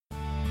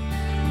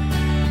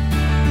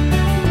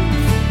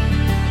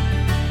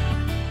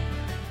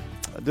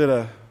Did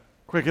a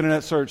quick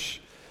internet search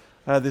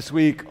this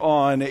week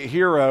on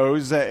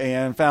heroes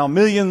and found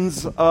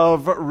millions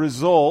of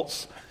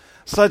results,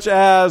 such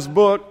as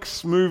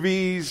books,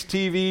 movies,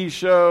 TV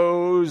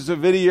shows,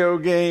 video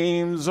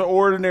games,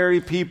 ordinary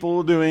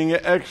people doing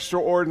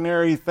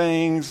extraordinary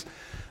things.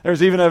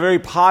 There's even a very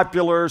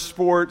popular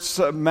sports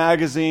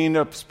magazine,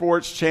 a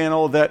sports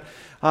channel that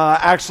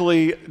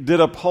actually did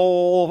a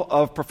poll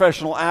of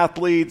professional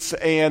athletes,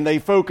 and they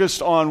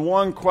focused on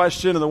one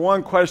question, and the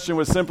one question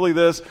was simply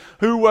this: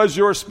 who was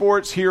your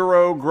sports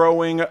hero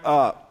growing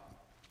up?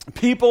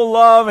 People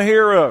love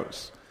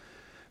heroes.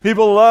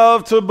 People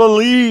love to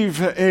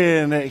believe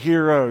in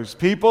heroes.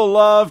 People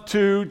love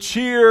to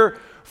cheer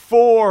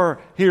for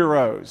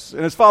heroes.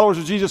 And as followers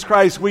of Jesus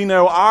Christ, we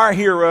know our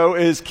hero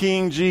is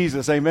King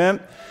Jesus. Amen?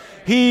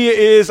 He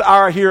is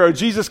our hero.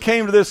 Jesus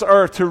came to this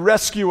earth to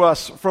rescue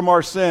us from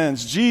our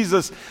sins.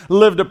 Jesus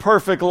lived a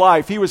perfect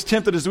life. He was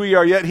tempted as we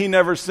are, yet he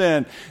never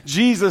sinned.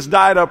 Jesus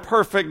died a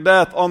perfect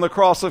death on the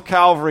cross of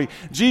Calvary.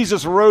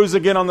 Jesus rose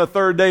again on the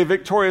third day,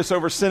 victorious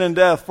over sin and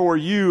death for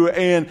you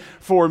and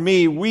for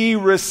me. We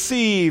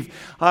receive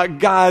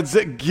God's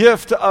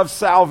gift of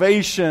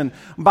salvation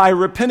by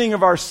repenting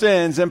of our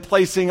sins and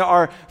placing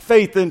our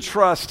faith and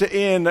trust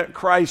in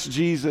Christ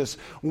Jesus.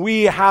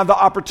 We have the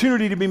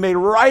opportunity to be made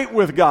right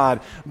with God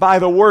by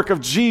the work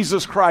of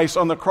Jesus Christ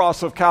on the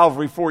cross of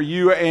Calvary for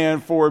you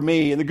and for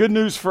me. And the good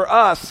news for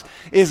us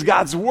is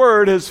God's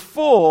Word is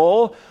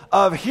full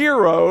of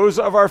heroes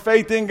of our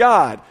faith in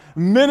God.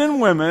 Men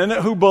and women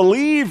who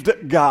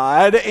believed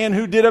God and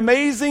who did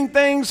amazing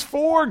things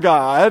for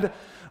God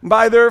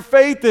by their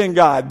faith in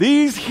God.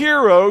 These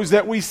heroes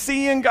that we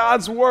see in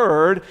God's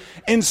Word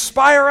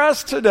inspire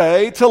us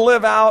today to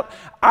live out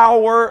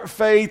our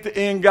faith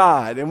in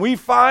God. And we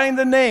find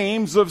the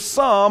names of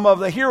some of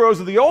the heroes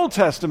of the Old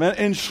Testament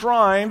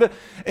enshrined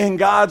in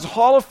God's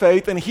Hall of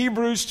Faith in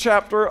Hebrews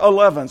chapter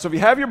 11. So if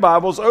you have your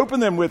Bibles, open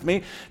them with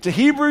me to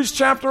Hebrews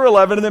chapter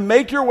 11 and then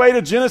make your way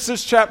to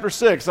Genesis chapter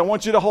 6. I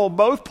want you to hold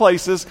both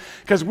places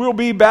because we'll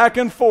be back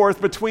and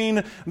forth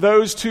between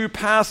those two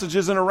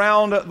passages and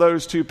around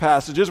those two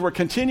passages. We're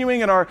continuing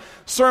in our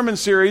sermon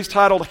series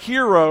titled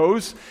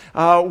Heroes.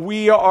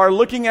 We are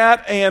looking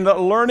at and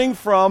learning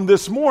from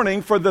this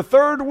morning for the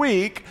third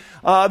week,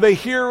 the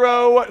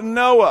hero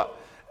Noah.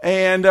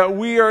 And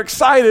we are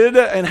excited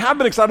and have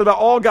been excited about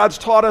all God's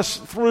taught us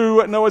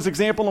through Noah's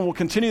example, and we'll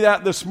continue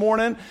that this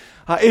morning.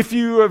 If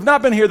you have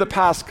not been here the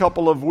past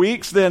couple of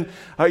weeks, then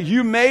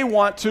you may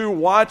want to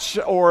watch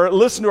or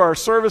listen to our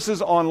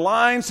services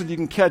online so that you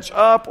can catch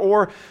up,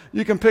 or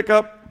you can pick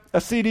up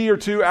a CD or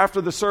two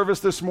after the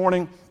service this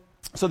morning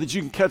so that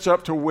you can catch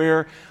up to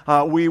where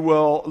we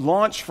will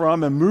launch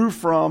from and move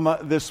from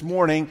this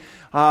morning.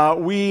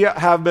 We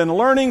have been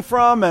learning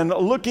from and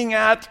looking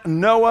at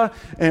Noah,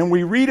 and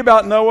we read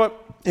about Noah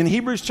in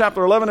Hebrews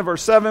chapter 11 and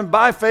verse 7.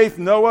 By faith,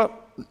 Noah,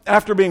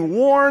 after being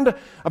warned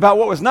about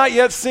what was not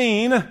yet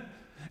seen,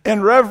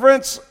 in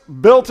reverence,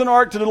 built an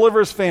ark to deliver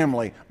his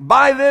family.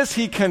 By this,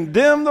 he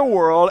condemned the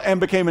world and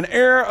became an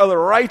heir of the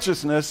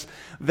righteousness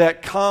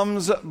that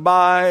comes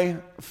by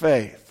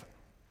faith.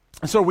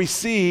 And so we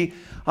see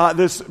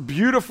this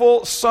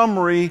beautiful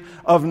summary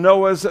of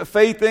Noah's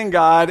faith in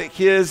God,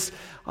 his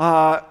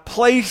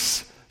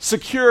place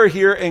secure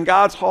here in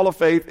God's Hall of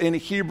Faith in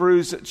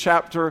Hebrews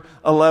chapter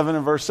 11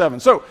 and verse 7.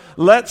 So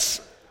let's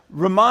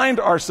remind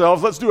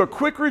ourselves, let's do a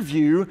quick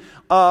review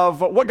of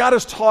what God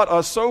has taught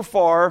us so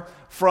far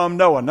from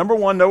Noah. Number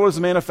one, Noah was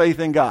a man of faith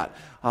in God.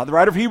 The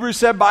writer of Hebrews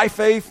said, by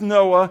faith,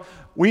 Noah.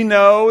 We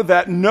know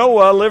that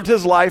Noah lived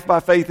his life by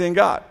faith in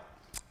God.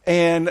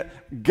 And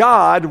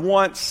God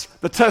wants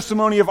the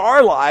testimony of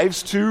our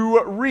lives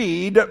to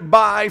read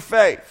by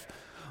faith.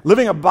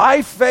 Living a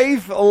by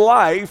faith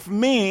life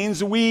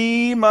means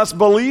we must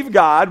believe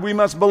God. We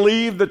must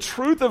believe the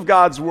truth of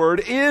God's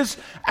Word is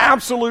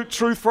absolute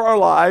truth for our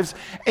lives.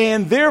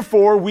 And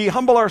therefore, we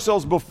humble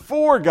ourselves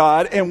before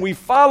God and we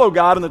follow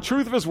God in the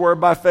truth of His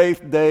Word by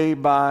faith day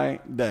by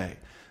day.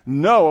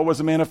 Noah was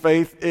a man of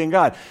faith in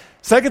God.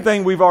 Second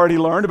thing we've already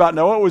learned about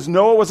Noah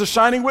was a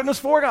shining witness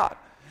for God.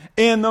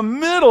 In the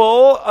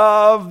middle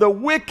of the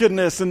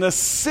wickedness and the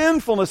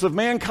sinfulness of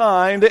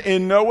mankind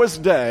in Noah's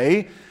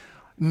day,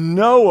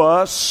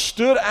 Noah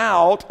stood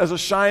out as a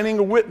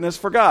shining witness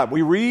for God.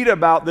 We read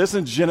about this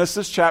in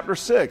Genesis chapter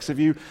 6. If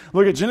you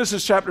look at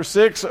Genesis chapter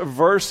 6,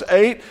 verse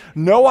 8,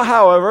 Noah,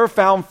 however,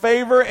 found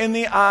favor in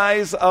the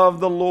eyes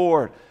of the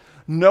Lord.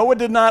 Noah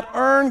did not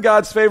earn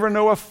God's favor.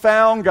 Noah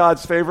found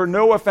God's favor.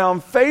 Noah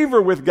found favor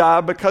with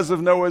God because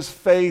of Noah's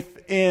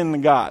faith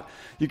in God.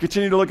 You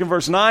continue to look in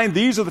verse 9.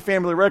 These are the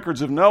family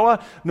records of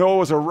Noah. Noah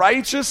was a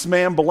righteous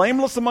man,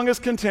 blameless among his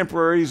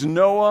contemporaries.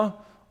 Noah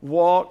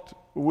walked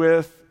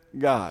with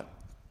God.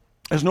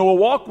 As Noah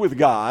walked with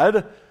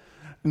God,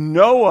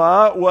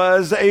 Noah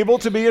was able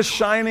to be a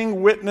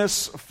shining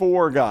witness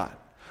for God.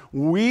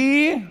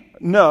 We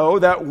know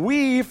that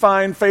we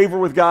find favor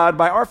with God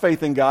by our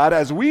faith in God.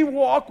 As we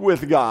walk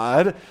with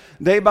God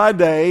day by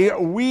day,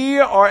 we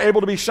are able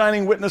to be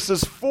shining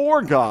witnesses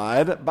for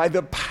God by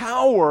the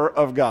power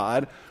of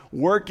God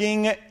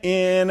working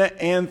in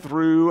and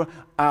through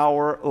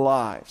our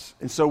lives.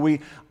 And so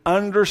we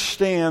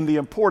understand the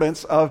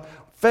importance of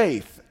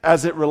faith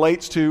as it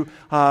relates to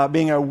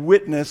being a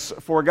witness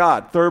for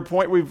God. Third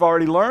point we've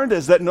already learned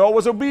is that Noah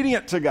was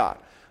obedient to God.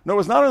 Noah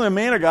was not only a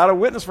man of God, a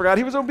witness for God,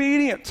 he was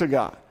obedient to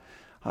God.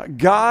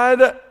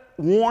 God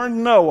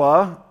warned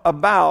Noah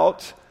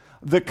about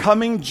the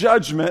coming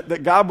judgment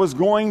that God was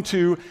going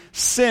to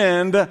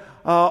send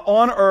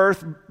on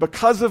earth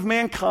because of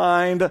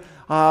mankind,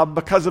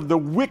 because of the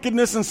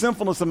wickedness and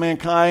sinfulness of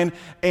mankind,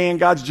 and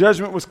God's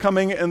judgment was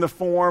coming in the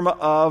form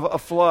of a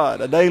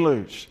flood, a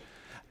deluge.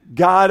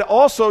 God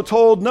also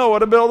told Noah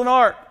to build an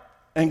ark,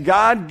 and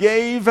God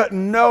gave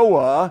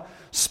Noah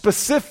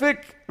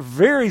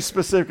very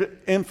specific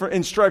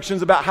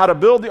instructions about how to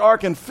build the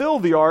ark and fill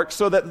the ark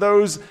so that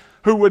those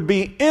who would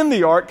be in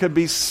the ark could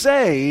be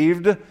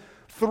saved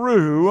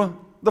through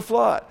the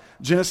flood.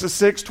 Genesis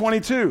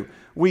 6:22,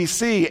 we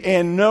see,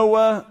 and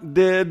Noah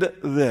did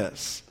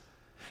this.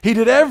 He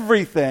did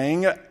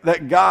everything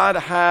that God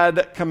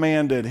had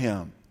commanded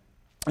him.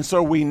 And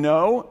so we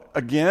know,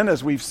 again,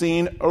 as we've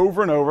seen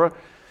over and over,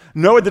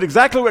 Noah did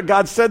exactly what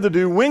God said to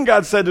do, when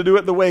God said to do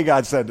it, the way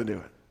God said to do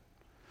it.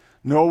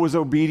 Noah was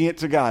obedient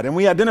to God. And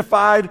we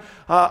identified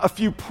a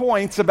few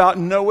points about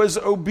Noah's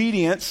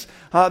obedience.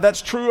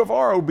 That's true of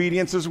our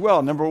obedience as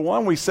well. Number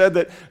one, we said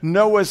that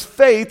Noah's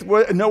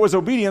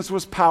obedience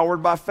was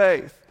powered by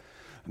faith.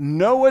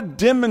 Noah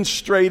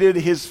demonstrated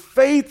his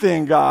faith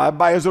in God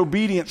by his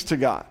obedience to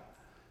God.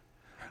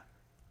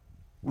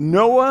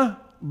 Noah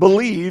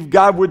believed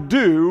God would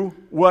do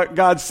what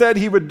God said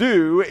he would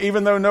do,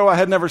 even though Noah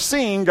had never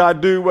seen God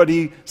do what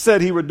he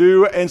said he would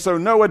do. And so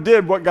Noah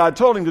did what God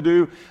told him to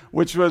do,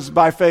 which was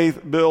by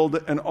faith build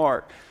an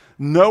ark.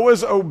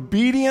 Noah's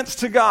obedience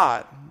to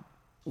God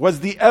was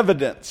the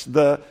evidence,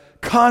 the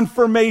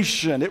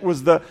confirmation. It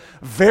was the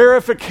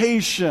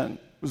verification.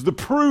 It was the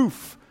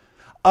proof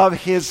of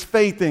his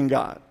faith in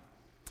God.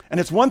 And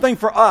it's one thing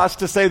for us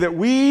to say that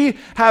we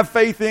have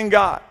faith in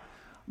God,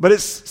 but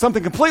it's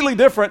something completely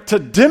different to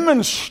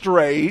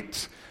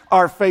demonstrate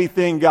our faith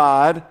in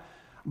God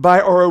by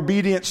our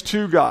obedience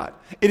to God.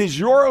 It is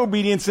your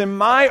obedience and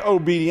my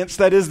obedience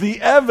that is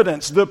the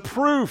evidence, the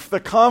proof, the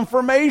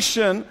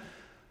confirmation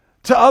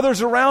to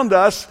others around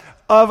us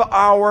of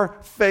our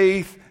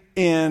faith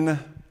in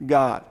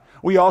God.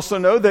 We also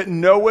know that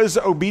Noah's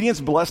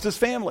obedience blessed his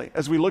family,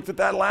 as we looked at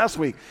that last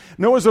week.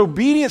 Noah's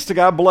obedience to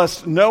God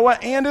blessed Noah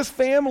and his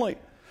family.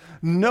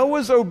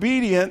 Noah's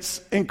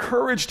obedience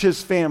encouraged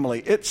his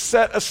family. It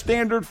set a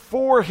standard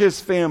for his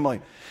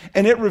family.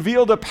 And it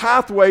revealed a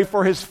pathway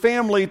for his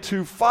family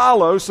to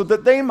follow so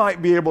that they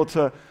might be able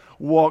to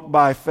walk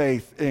by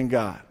faith in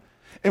God.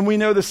 And we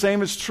know the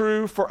same is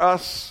true for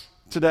us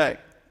today,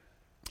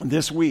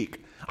 this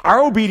week.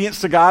 Our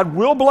obedience to God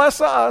will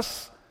bless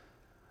us,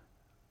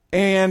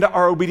 and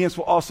our obedience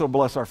will also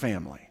bless our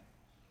family.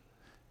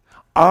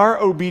 Our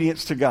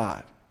obedience to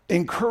God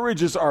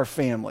encourages our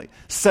family,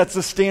 sets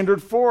a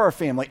standard for our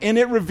family, and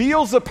it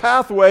reveals a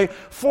pathway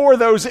for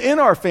those in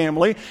our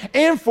family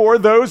and for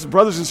those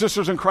brothers and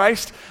sisters in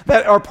Christ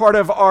that are part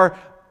of our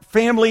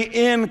family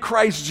in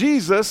Christ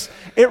Jesus.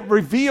 It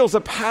reveals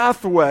a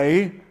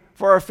pathway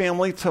for our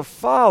family to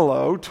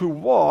follow, to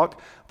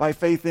walk by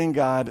faith in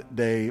God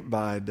day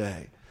by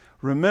day.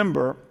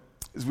 Remember,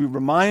 as we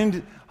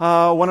remind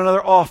one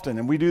another often,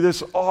 and we do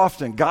this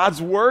often,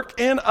 God's work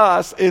in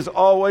us is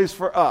always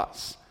for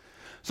us.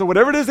 So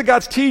whatever it is that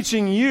God's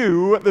teaching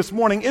you this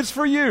morning, it's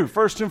for you,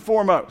 first and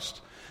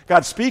foremost.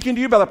 God's speaking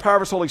to you by the power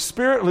of His Holy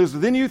Spirit who lives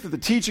within you through the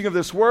teaching of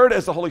this word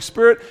as the Holy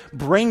Spirit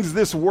brings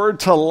this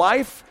word to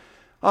life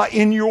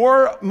in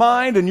your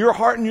mind and your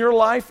heart and your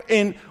life.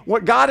 And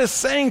what God is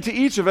saying to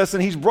each of us,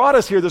 and He's brought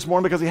us here this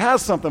morning because He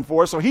has something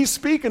for us, so He's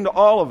speaking to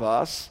all of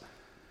us.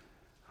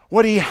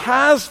 What He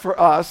has for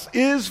us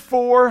is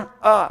for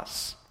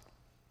us.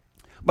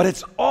 But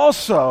it's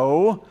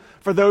also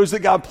for those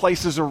that God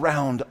places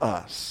around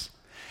us,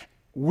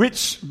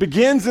 which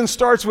begins and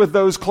starts with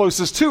those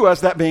closest to us,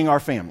 that being our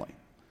family.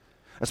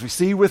 As we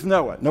see with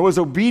Noah. Noah's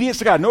obedience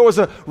to God. Noah was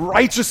a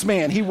righteous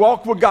man. He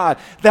walked with God.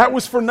 That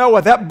was for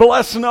Noah. That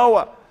blessed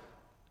Noah.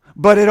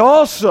 But it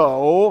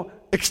also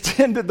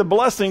extended the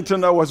blessing to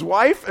Noah's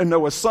wife and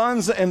Noah's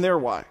sons and their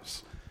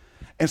wives.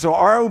 And so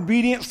our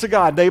obedience to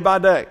God day by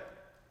day,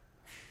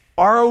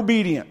 our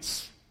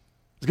obedience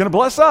is going to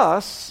bless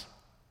us,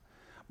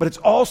 but it's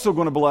also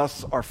going to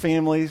bless our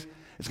families.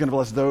 It's going to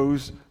bless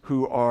those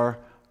who are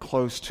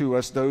close to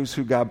us, those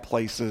who God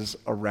places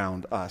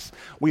around us.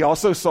 We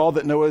also saw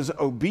that Noah's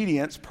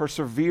obedience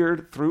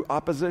persevered through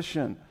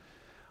opposition.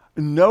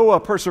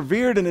 Noah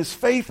persevered in his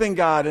faith in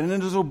God and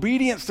in his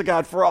obedience to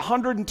God for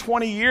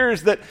 120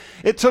 years that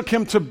it took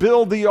him to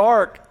build the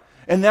ark.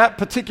 In that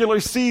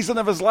particular season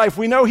of his life,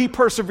 we know he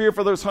persevered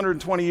for those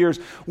 120 years.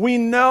 We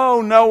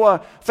know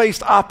Noah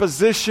faced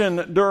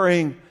opposition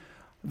during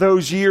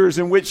those years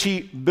in which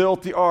he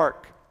built the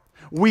ark.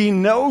 We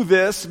know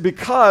this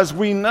because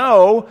we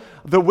know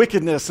the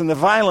wickedness and the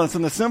violence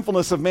and the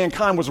sinfulness of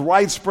mankind was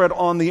widespread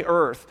on the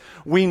earth.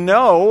 We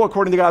know,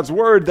 according to God's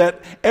word,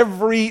 that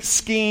every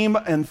scheme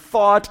and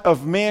thought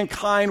of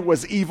mankind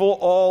was evil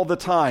all the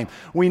time.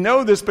 We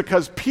know this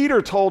because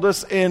Peter told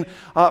us in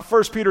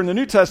 1 Peter in the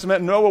New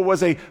Testament, Noah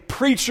was a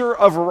preacher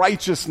of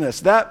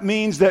righteousness. That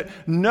means that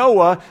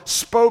Noah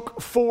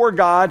spoke for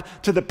God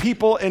to the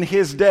people in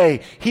his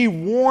day. He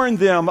warned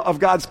them of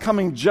God's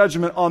coming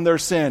judgment on their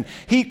sin.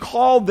 He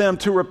called them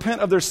to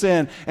repent of their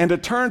sin and to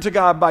turn to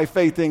God by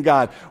faith in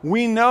God.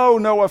 We know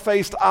Noah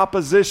faced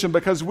opposition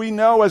because we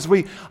know, as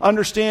we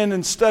understand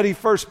and study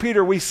 1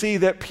 Peter, we see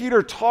that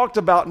Peter talked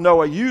about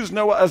Noah, used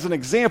Noah as an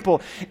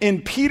example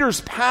in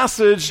Peter's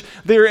passage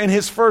there in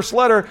his first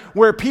letter,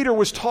 where Peter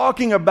was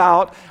talking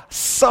about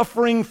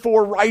suffering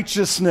for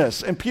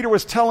righteousness. And Peter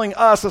was telling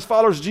us, as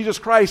followers of Jesus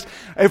Christ,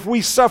 if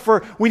we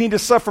suffer, we need to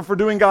suffer for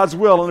doing God's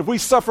will. And if we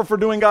suffer for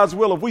doing God's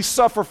will, if we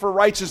suffer for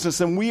righteousness,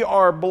 then we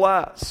are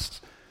blessed.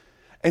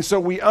 And so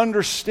we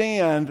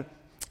understand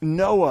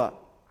Noah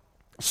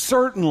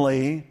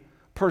certainly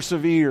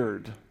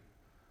persevered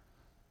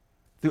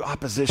through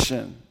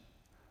opposition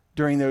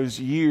during those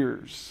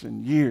years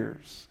and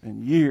years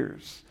and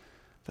years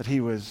that he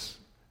was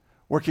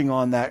working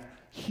on that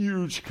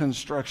huge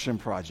construction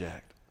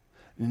project.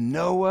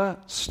 Noah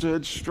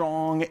stood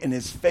strong in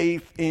his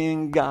faith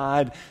in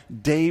God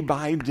day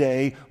by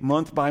day,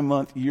 month by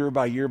month, year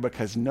by year,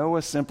 because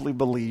Noah simply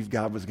believed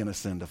God was going to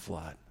send a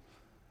flood.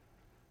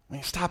 I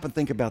mean, stop and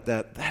think about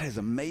that. That is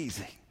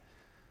amazing.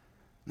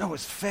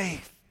 Noah's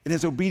faith and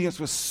his obedience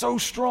was so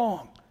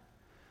strong.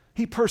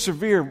 He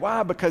persevered.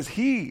 Why? Because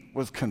he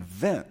was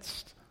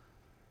convinced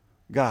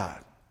God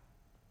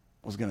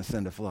was going to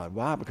send a flood.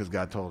 Why? Because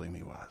God told him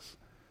he was.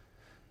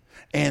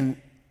 And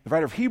the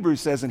writer of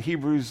Hebrews says in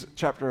Hebrews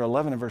chapter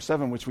 11 and verse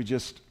 7, which we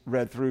just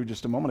read through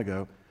just a moment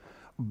ago,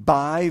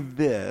 by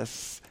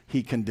this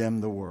he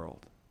condemned the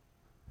world.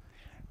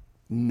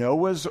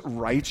 Noah's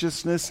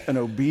righteousness and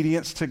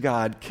obedience to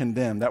God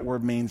condemned. That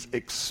word means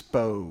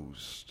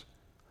exposed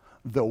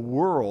the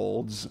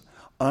world's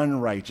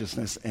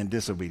unrighteousness and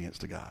disobedience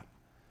to God.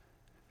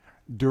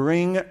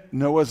 During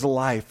Noah's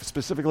life,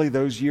 specifically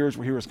those years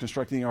where he was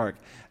constructing the ark,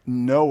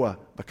 Noah,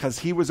 because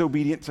he was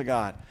obedient to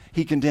God,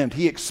 he condemned,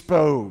 he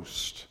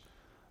exposed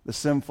the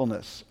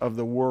sinfulness of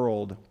the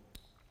world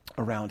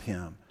around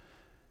him.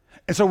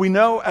 And so we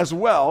know as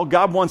well,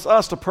 God wants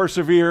us to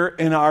persevere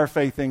in our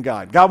faith in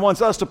God. God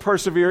wants us to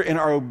persevere in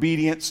our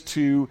obedience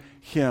to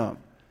him.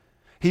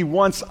 He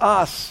wants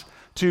us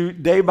to,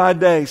 day by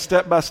day,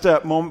 step by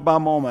step, moment by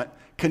moment,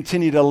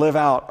 continue to live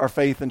out our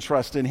faith and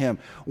trust in him.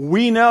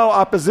 We know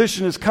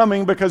opposition is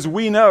coming because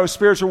we know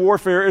spiritual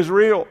warfare is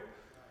real.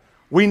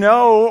 We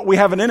know we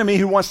have an enemy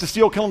who wants to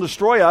steal, kill, and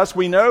destroy us.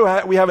 We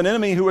know we have an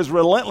enemy who is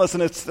relentless in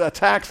its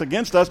attacks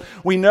against us.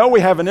 We know we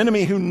have an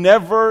enemy who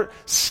never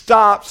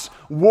stops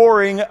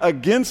warring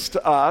against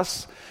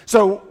us.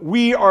 So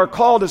we are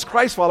called as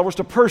Christ followers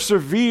to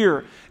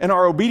persevere in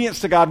our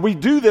obedience to God. We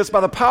do this by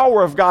the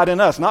power of God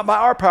in us, not by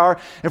our power.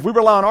 If we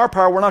rely on our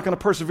power, we're not going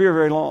to persevere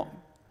very long.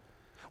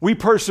 We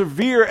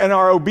persevere in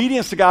our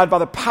obedience to God by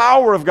the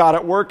power of God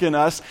at work in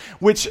us,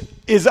 which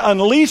is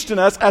unleashed in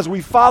us as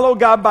we follow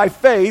God by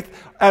faith,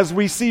 as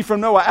we see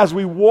from Noah. As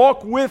we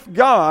walk with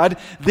God,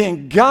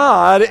 then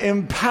God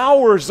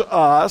empowers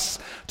us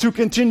to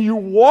continue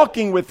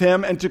walking with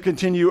him and to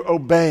continue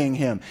obeying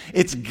him.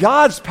 It's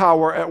God's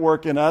power at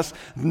work in us,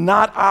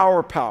 not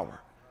our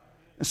power.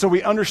 And so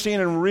we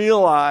understand and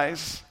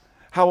realize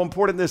how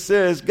important this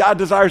is. God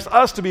desires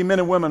us to be men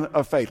and women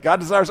of faith. God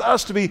desires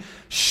us to be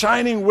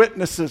shining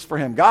witnesses for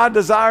him. God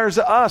desires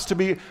us to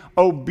be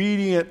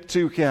obedient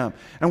to him.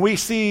 And we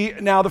see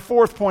now the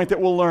fourth point that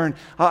we'll learn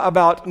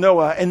about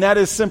Noah, and that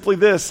is simply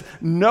this.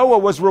 Noah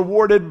was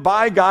rewarded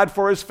by God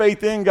for his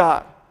faith in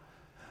God.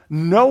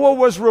 Noah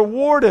was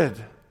rewarded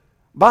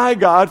by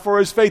God for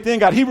his faith in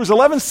God. Hebrews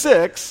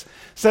 11:6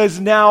 says,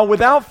 now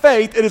without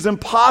faith it is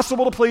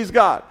impossible to please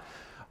God,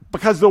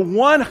 because the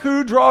one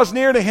who draws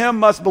near to him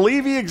must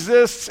believe he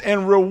exists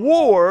and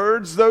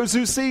rewards those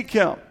who seek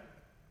him.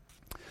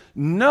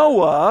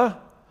 Noah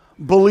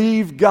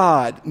believed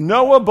God.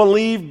 Noah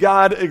believed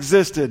God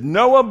existed.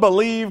 Noah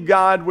believed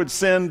God would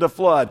send a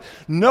flood.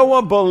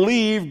 Noah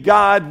believed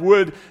God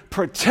would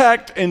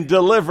protect and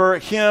deliver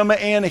him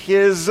and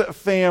his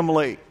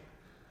family.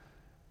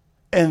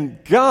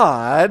 And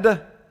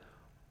God,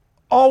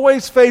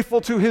 always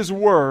faithful to his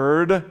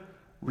word,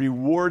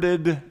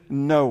 rewarded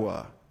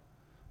Noah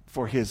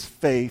for his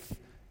faith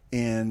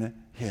in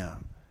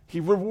him.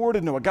 He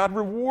rewarded Noah. God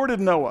rewarded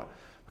Noah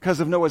because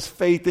of Noah's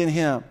faith in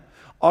him.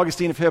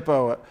 Augustine of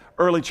Hippo, an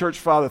early church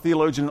father,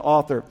 theologian, and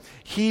author,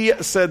 he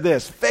said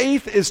this: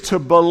 faith is to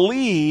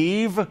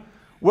believe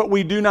what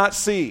we do not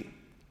see.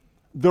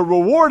 The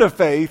reward of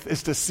faith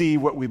is to see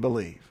what we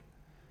believe.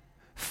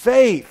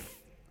 Faith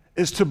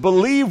is to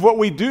believe what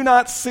we do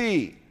not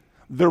see.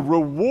 The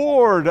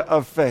reward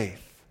of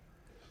faith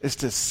is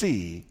to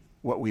see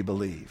what we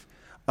believe.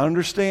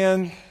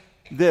 Understand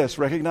this,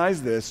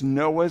 recognize this: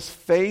 Noah's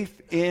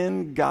faith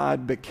in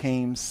God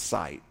became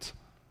sight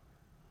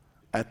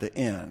at the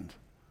end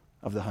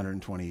of the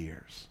 120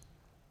 years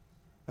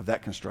of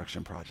that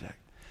construction project.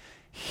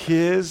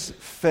 His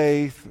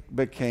faith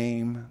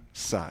became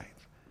sight.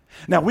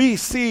 Now, we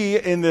see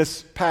in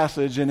this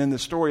passage and in the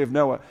story of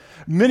Noah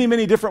many,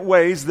 many different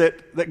ways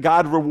that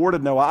God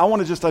rewarded Noah. I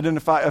want to just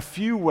identify a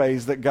few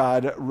ways that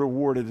God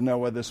rewarded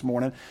Noah this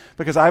morning,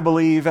 because I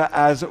believe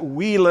as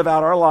we live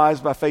out our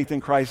lives by faith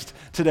in Christ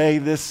today,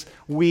 this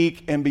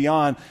week, and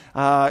beyond,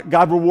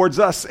 God rewards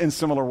us in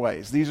similar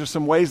ways. These are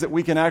some ways that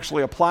we can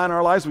actually apply in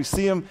our lives. We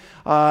see them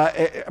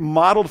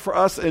modeled for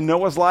us in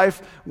Noah's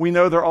life. We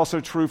know they're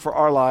also true for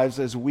our lives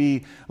as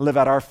we live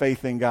out our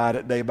faith in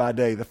God day by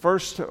day. The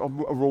first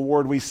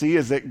reward we see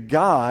is that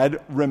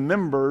God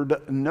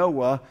remembered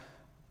Noah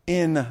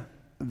in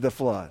the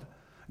flood.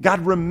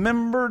 God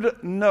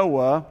remembered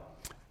Noah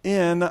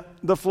in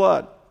the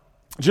flood.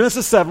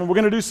 Genesis 7, we're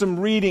going to do some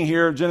reading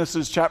here of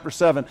Genesis chapter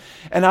 7,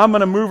 and I'm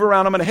going to move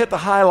around. I'm going to hit the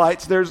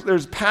highlights.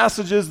 There's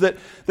passages that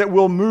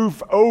we'll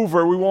move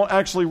over. We won't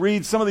actually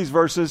read some of these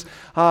verses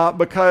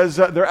because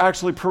they're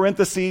actually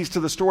parentheses to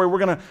the story. We're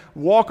going to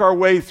walk our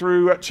way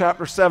through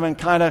chapter 7,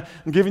 kind of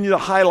giving you the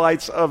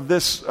highlights of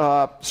this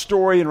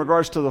story in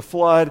regards to the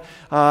flood,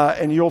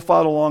 and you'll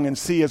follow along and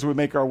see as we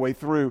make our way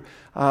through.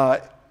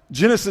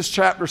 Genesis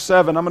chapter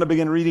 7, I'm going to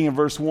begin reading in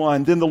verse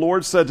 1. Then the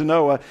Lord said to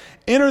Noah,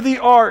 "Enter the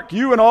ark,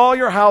 you and all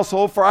your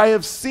household, for I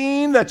have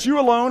seen that you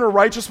alone are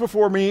righteous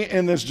before me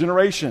in this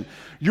generation.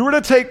 You are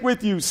to take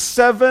with you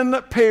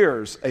 7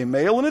 pairs, a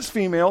male and its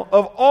female,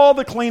 of all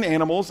the clean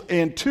animals,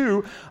 and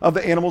 2 of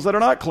the animals that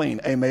are not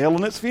clean, a male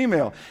and its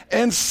female,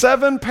 and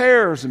 7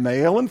 pairs,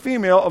 male and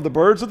female, of the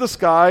birds of the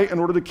sky, in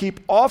order to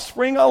keep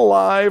offspring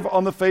alive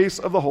on the face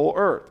of the whole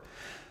earth.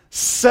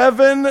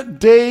 7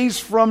 days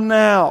from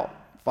now,"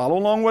 follow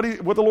along what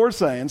the Lord's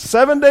saying.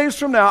 7 days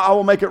from now, I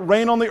will make it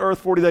rain on the earth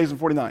 40 days and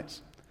 40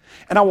 nights.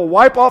 And I will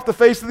wipe off the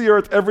face of the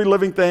earth every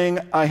living thing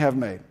I have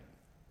made.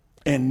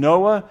 And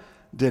Noah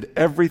did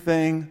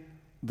everything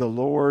the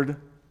Lord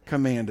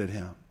commanded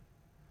him.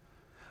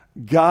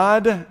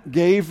 God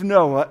gave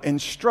Noah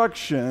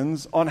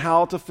instructions on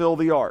how to fill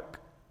the ark.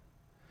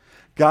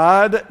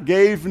 God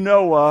gave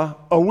Noah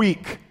a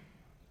week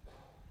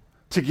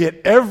to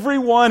get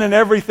everyone and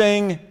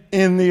everything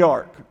in the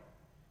ark.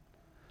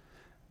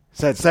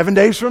 Said 7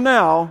 days from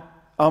now,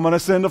 I'm going to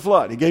send a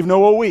flood. He gave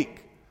Noah a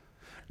week.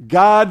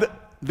 God,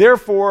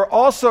 therefore,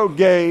 also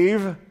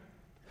gave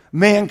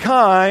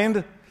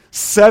mankind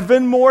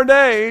 7 more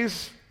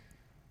days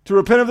to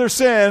repent of their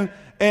sin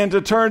and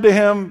to turn to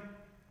Him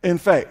in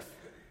faith.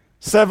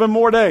 7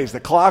 more days.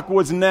 The clock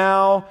was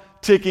now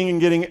ticking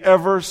and getting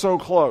ever so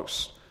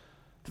close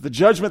to the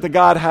judgment that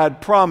God had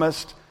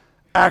promised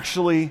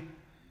actually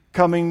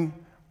coming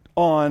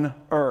on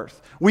earth.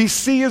 We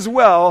see as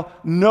well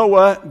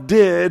Noah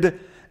did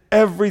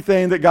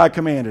everything that God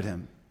commanded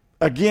him.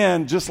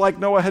 Again, just like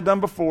Noah had done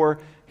before,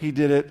 he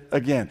did it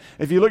again.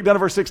 If you look down at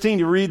verse 16,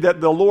 you read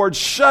that the Lord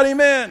shut him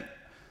in.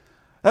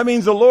 That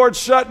means the Lord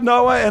shut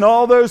Noah and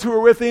all those who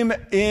were with him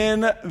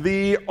in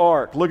the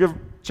ark. Look at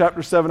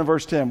chapter 7 and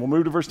verse 10. We'll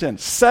move to verse 10.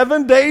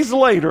 7 days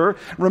later,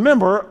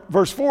 remember,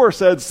 verse 4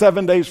 said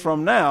 7 days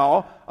from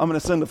now, I'm going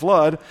to send the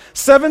flood.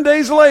 7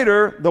 days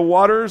later, the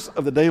waters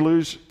of the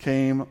deluge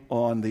came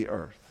on the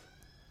earth.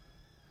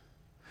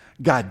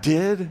 God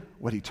did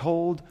what He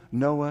told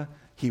Noah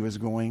He was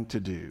going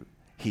to do.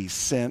 He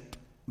sent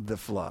the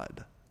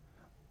flood.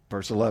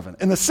 Verse 11.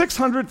 In the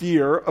 600th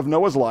year of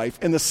Noah's life,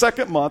 in the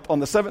 2nd month, on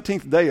the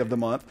 17th day of the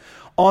month,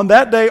 on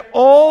that day,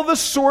 all the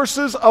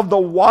sources of the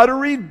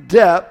watery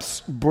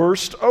depths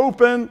burst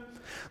open.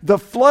 The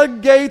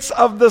floodgates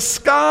of the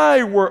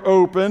sky were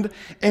opened,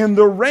 and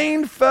the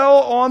rain fell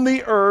on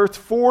the earth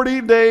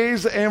 40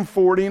 days and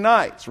 40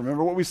 nights.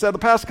 Remember what we said the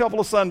past couple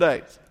of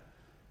Sundays.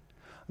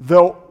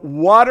 The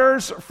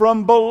waters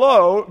from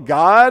below,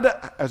 God,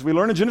 as we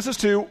learn in Genesis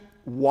 2,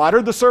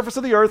 watered the surface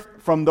of the earth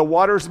from the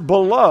waters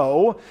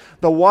below.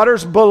 The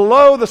waters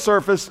below the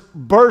surface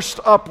burst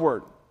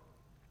upward.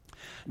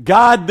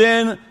 God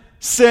then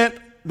sent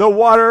the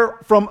water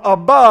from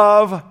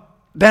above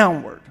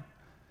downward.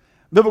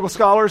 Biblical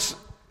scholars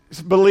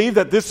believe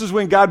that this is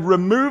when God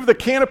removed the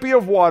canopy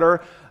of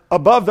water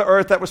above the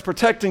earth that was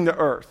protecting the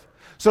earth.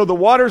 So the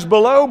waters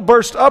below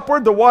burst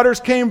upward, the waters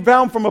came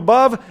down from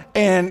above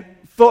and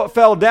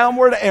fell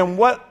downward, and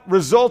what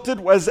resulted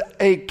was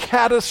a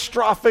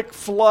catastrophic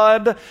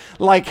flood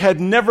like had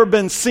never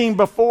been seen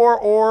before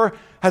or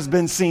has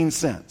been seen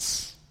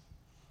since.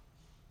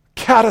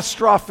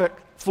 Catastrophic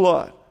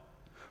flood.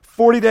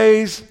 40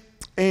 days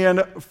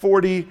and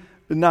 40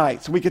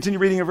 nights. We continue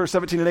reading in verse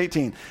 17 and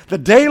 18. The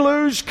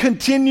deluge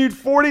continued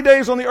 40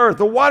 days on the earth.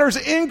 The waters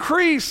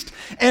increased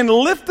and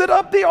lifted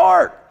up the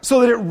ark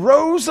so that it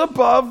rose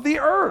above the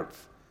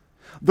earth.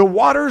 The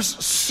waters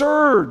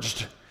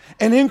surged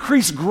and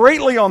increased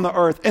greatly on the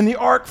earth, and the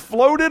ark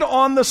floated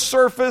on the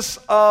surface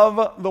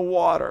of the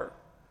water.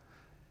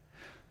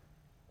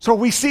 So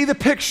we see the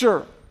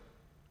picture.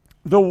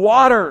 The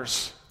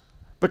waters,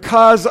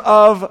 because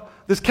of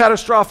this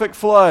catastrophic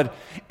flood,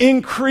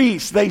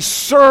 increased. They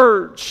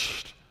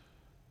surged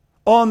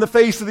on the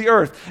face of the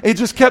earth. It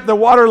just kept, the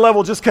water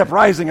level just kept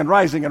rising and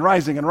rising and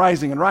rising and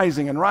rising and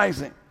rising and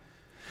rising.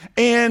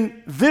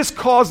 And this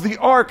caused the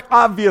ark,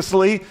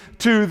 obviously,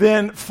 to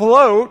then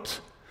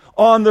float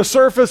on the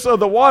surface of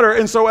the water.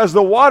 And so as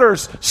the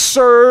waters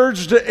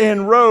surged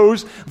and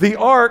rose, the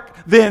ark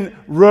then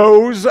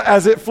rose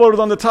as it floated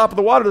on the top of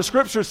the water. The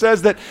scripture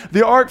says that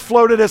the ark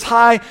floated as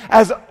high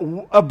as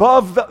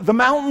above the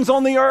mountains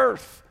on the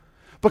earth,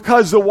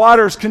 because the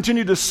waters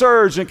continued to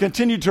surge and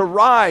continued to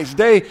rise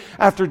day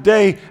after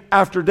day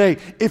after day.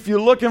 If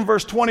you look in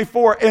verse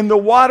 24, and the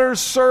waters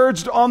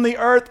surged on the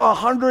earth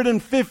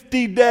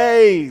 150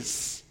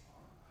 days.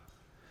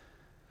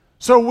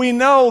 So we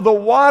know the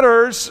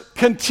waters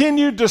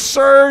continued to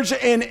surge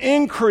and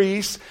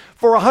increase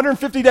for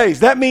 150 days.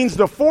 That means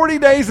the 40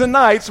 days and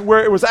nights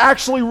where it was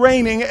actually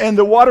raining and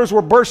the waters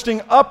were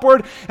bursting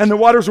upward and the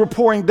waters were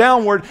pouring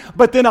downward.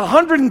 But then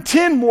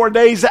 110 more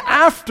days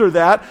after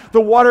that,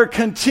 the water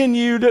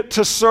continued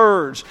to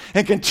surge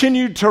and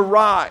continued to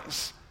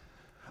rise.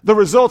 The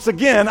results,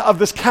 again, of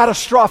this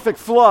catastrophic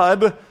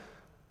flood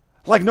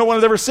like no one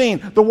had ever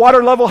seen. The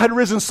water level had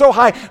risen so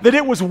high that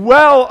it was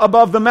well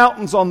above the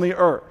mountains on the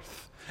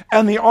earth,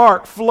 and the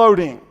ark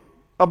floating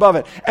above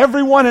it.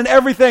 Everyone and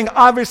everything,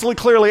 obviously,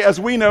 clearly, as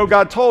we know,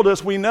 God told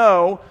us, we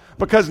know,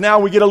 because now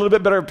we get a little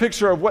bit better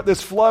picture of what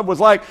this flood was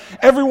like.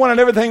 Everyone and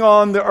everything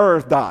on the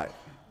earth died.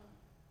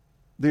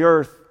 The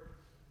earth,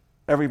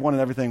 everyone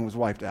and everything was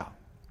wiped out,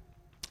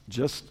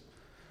 just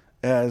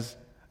as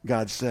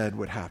God said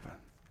would happen.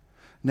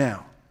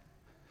 Now,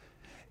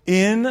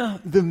 in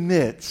the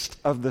midst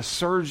of the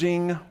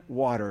surging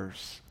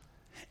waters,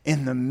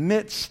 in the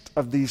midst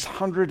of these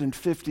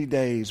 150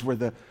 days where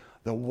the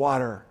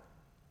water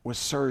was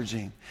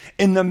surging,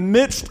 in the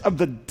midst of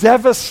the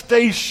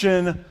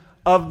devastation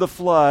of the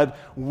flood,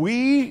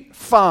 we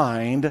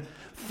find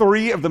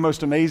three of the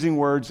most amazing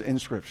words in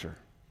Scripture.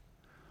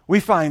 We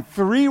find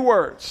three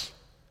words,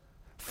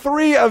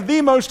 three of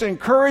the most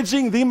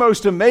encouraging, the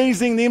most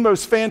amazing, the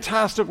most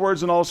fantastic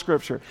words in all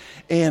Scripture.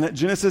 In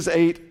Genesis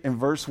 8 and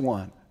verse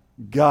 1,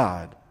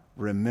 God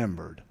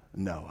remembered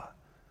Noah.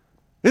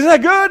 Isn't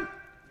that good?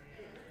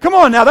 Come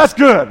on now, that's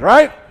good,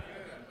 right?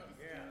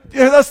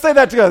 Yeah, let's say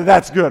that together.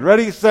 That's good.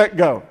 Ready, set,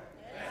 go.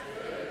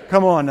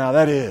 Come on now,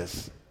 that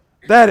is.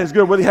 That is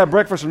good. Whether you have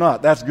breakfast or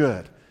not, that's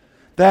good.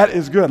 That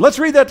is good. Let's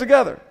read that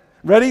together.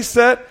 Ready,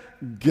 set,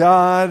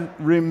 God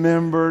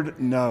remembered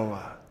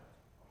Noah.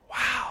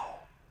 Wow.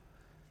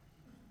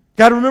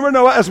 God remembered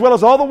Noah as well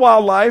as all the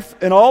wildlife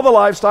and all the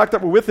livestock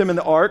that were with him in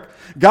the ark.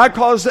 God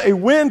caused a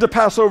wind to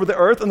pass over the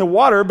earth, and the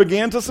water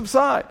began to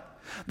subside.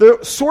 The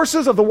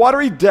sources of the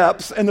watery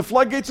depths and the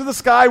floodgates of the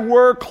sky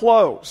were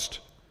closed,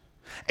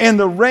 and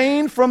the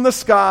rain from the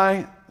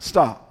sky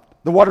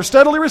stopped. The water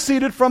steadily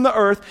receded from the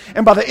earth,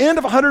 and by the end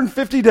of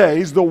 150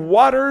 days, the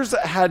waters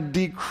had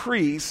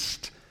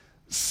decreased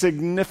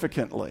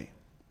significantly.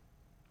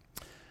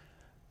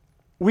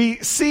 We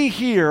see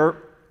here,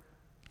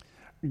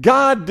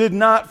 God did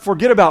not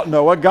forget about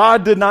Noah.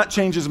 God did not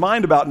change his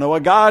mind about Noah.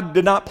 God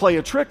did not play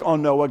a trick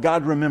on Noah.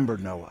 God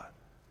remembered Noah.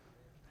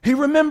 He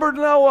remembered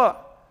Noah.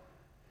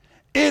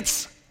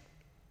 It's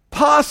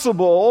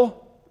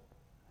possible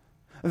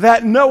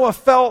that Noah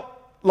felt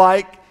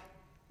like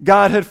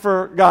God had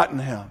forgotten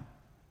him.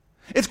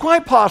 It's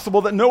quite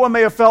possible that Noah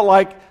may have felt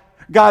like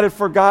God had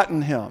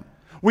forgotten him.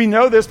 We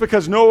know this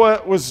because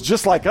Noah was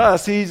just like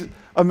us. He's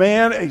a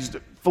man, he's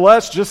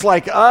flesh just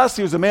like us.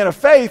 He was a man of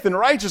faith and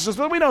righteousness,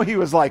 but we know he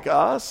was like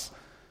us.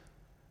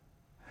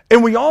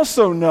 And we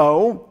also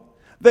know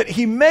that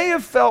he may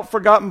have felt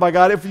forgotten by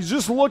God. If you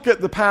just look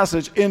at the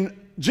passage in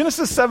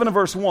Genesis 7 and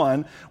verse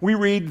 1, we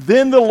read,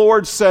 "Then the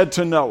Lord said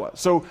to Noah."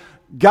 So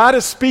God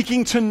is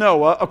speaking to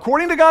Noah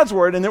according to God's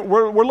word, and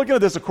we're looking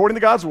at this according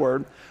to God's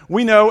word.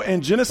 We know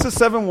in Genesis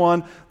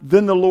 7:1,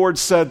 "Then the Lord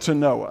said to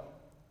Noah."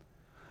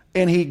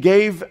 And he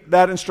gave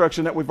that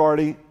instruction that we've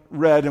already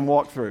read and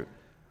walked through.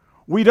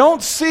 We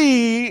don't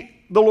see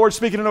the Lord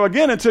speaking to Noah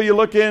again until you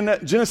look in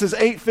Genesis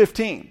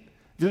 8:15.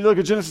 If you look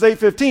at Genesis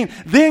 8:15,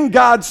 then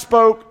God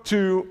spoke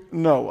to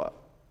Noah.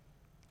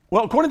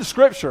 Well, according to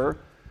Scripture,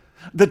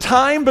 the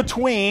time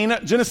between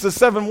Genesis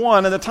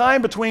 7:1 and the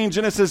time between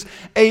Genesis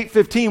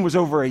 8:15 was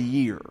over a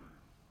year.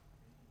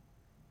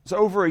 It's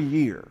over a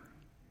year.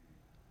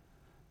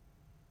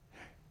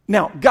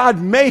 Now, God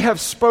may have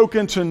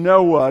spoken to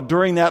Noah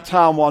during that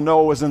time while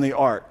Noah was in the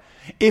ark.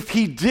 If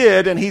he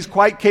did, and he's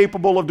quite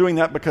capable of doing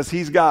that because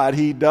he's God,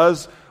 he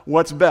does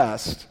what's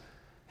best.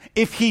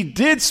 If he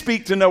did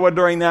speak to Noah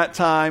during that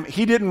time,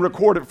 he didn't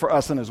record it for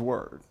us in his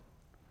word.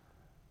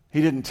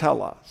 He didn't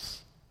tell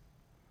us.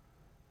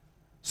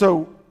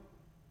 So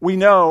we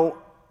know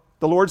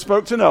the Lord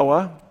spoke to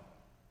Noah,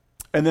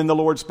 and then the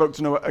Lord spoke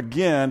to Noah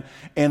again,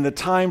 and the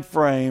time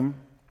frame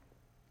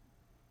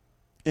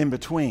in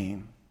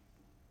between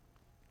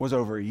was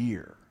over a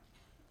year.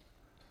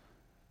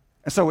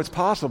 And so it's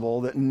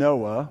possible that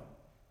Noah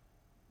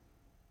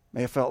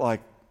may have felt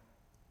like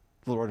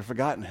the Lord had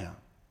forgotten him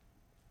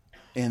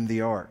in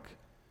the ark.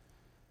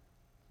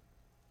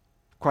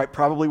 Quite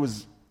probably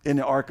was in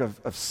the ark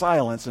of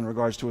silence in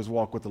regards to his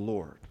walk with the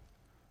Lord.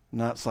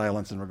 not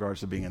silence in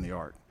regards to being in the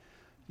ark.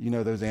 You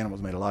know those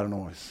animals made a lot of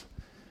noise.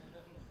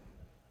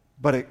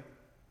 But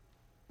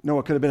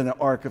Noah could have been in an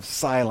ark of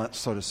silence,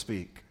 so to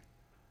speak,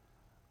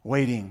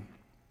 waiting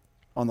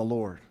on the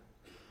Lord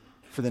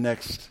for the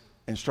next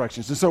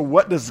instructions. And so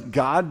what does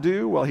God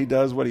do? Well, he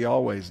does what he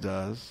always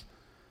does.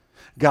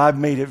 God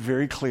made it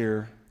very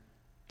clear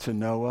to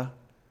Noah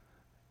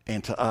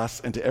and to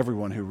us and to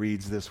everyone who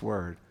reads this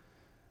word.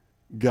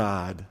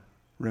 God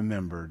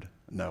remembered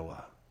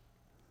Noah.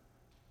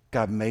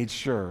 God made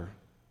sure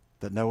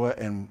that Noah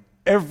and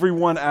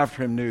everyone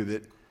after him knew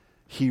that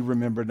he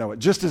remembered Noah.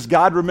 Just as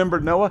God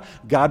remembered Noah,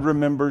 God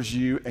remembers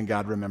you and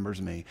God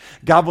remembers me.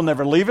 God will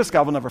never leave us.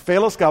 God will never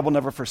fail us. God will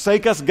never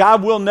forsake us.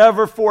 God will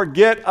never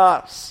forget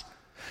us.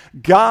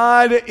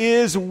 God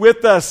is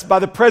with us by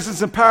the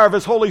presence and power of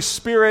his Holy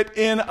Spirit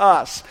in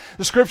us.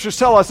 The scriptures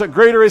tell us that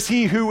greater is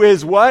he who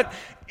is what?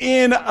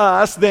 In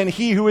us than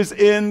he who is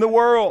in the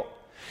world.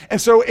 And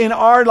so in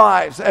our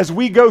lives, as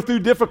we go through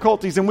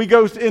difficulties and we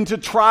go into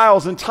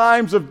trials and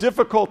times of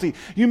difficulty,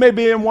 you may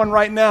be in one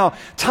right now,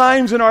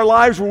 times in our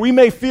lives where we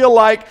may feel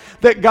like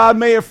that God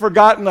may have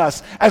forgotten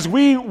us. As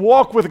we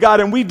walk with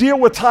God and we deal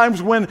with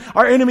times when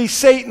our enemy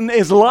Satan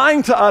is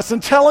lying to us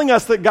and telling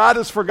us that God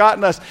has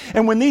forgotten us.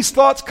 And when these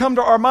thoughts come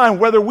to our mind,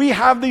 whether we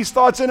have these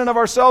thoughts in and of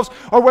ourselves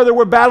or whether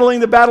we're battling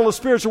the battle of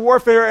spiritual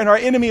warfare and our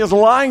enemy is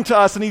lying to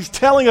us and he's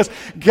telling us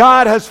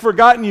God has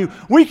forgotten you,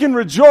 we can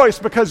rejoice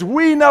because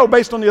we know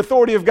based on the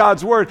authority of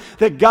God's word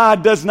that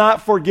God does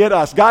not forget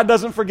us. God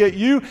doesn't forget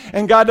you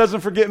and God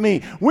doesn't forget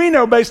me. We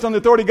know based on the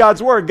authority of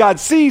God's word, God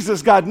sees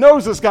us, God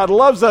knows us, God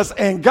loves us,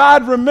 and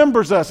God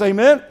remembers us.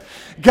 Amen?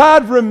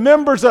 God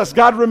remembers us.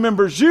 God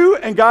remembers you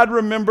and God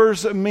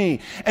remembers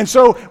me. And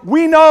so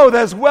we know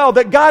as well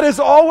that God is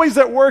always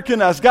at work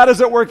in us. God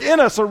is at work in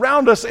us,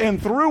 around us,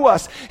 and through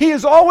us. He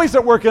is always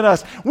at work in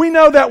us. We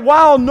know that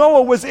while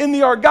Noah was in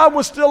the ark, God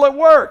was still at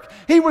work.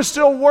 He was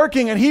still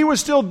working and he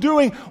was still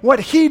doing what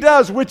he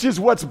does, which is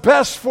what's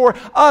best for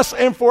us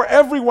and for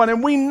everyone.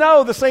 And we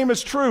know the same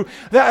is true,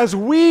 that as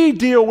we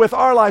deal with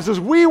our lives, as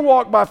we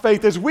walk by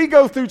faith, as we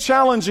go through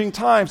challenging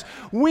times,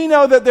 we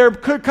know that there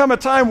could come a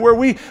time where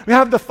we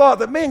have the thought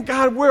that, man,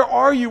 God, where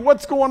are you?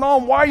 What's going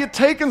on? Why are you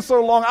taking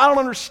so long? I don't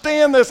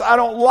understand this. I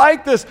don't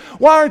like this.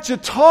 Why aren't you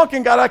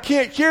talking, God? I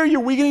can't hear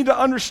you. We need to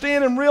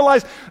understand and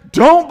realize,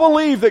 don't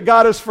believe that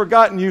God has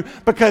forgotten you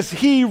because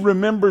he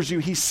remembers you.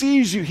 He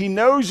sees you. He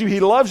knows you. He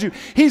loves you.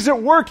 He's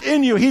at work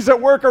in you. He's at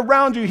work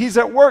around you. He's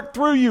at work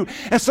through you.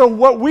 And so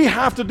what we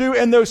have to do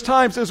in those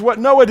times is what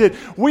Noah did.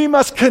 We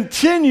must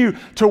continue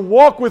to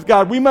walk with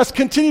God. We must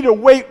continue to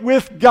wait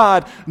with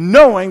God,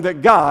 knowing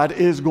that God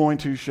is going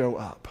to show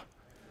up.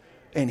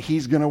 And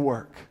he's going to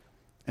work.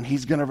 And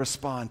he's going to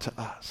respond to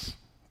us.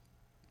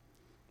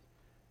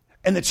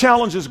 And the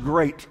challenge is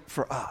great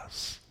for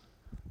us.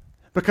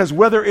 Because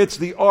whether it's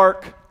the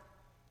ark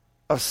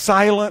of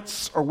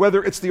silence, or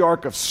whether it's the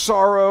ark of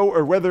sorrow,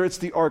 or whether it's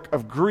the ark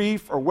of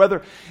grief, or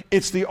whether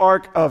it's the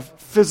ark of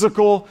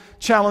physical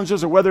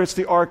challenges, or whether it's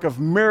the ark of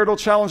marital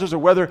challenges, or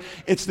whether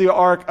it's the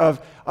ark of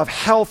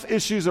health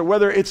issues, or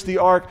whether it's the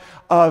ark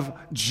of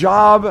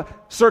job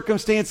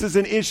circumstances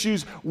and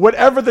issues,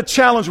 whatever the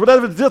challenge,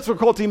 whatever the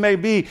difficulty may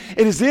be,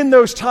 it is in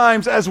those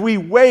times as we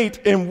wait,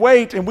 and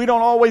we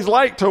don't always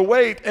like to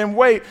wait,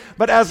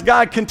 but as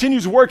God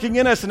continues working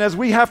in us and as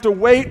we have to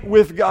wait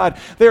with God,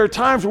 there are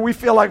times where we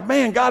feel like,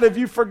 man, God, have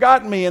you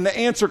forgotten me? And the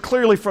answer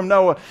clearly from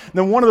Noah,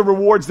 then one of the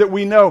rewards that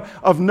we know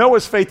of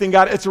Noah's faith in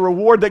God, it's a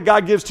reward that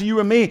God gives to you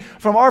and me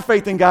from our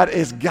faith in God,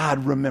 is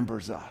God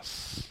remembers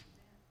us.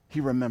 He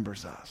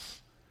remembers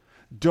us.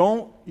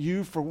 Don't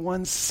you for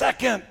 1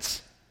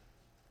 second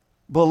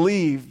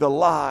believe the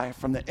lie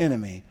from the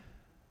enemy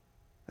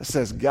that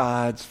says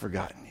God's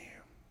forgotten you.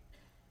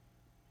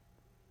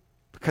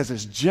 Because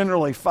it's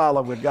generally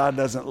followed when God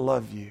doesn't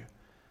love you.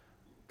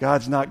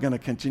 God's not going to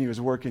continue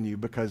his work in you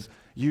because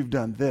you've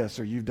done this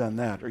or you've done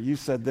that, or you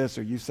said this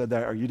or you said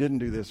that, or you didn't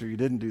do this or you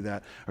didn't do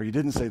that, or you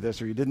didn't say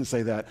this or you didn't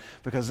say that,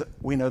 because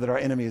we know that our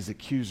enemy is the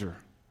accuser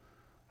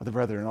of the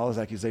brethren, and all his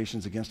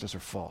accusations against us are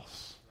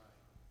false.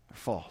 They're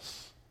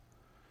false.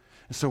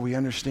 And so we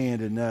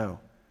understand and know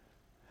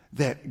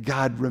that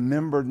God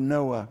remembered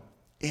Noah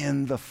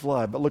in the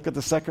flood. But look at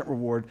the second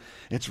reward.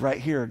 It's right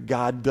here.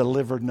 God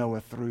delivered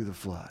Noah through the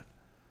flood.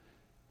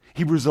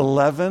 Hebrews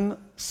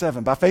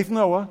 11:7. By faith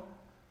Noah,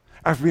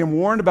 after being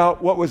warned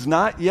about what was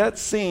not yet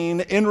seen,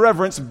 in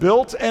reverence,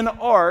 built an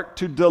ark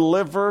to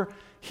deliver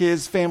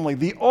his family.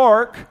 The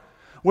ark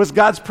was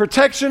God's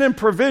protection and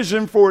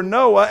provision for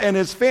Noah and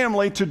his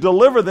family to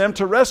deliver them,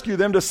 to rescue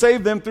them, to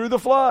save them through the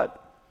flood.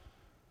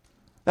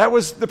 That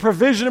was the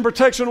provision and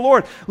protection of the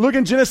Lord. Look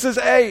in Genesis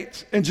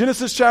 8, in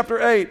Genesis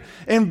chapter 8,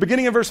 and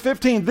beginning in verse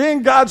 15.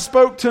 Then God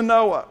spoke to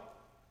Noah,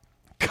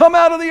 come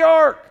out of the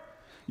ark,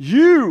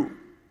 you,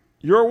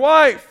 your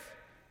wife,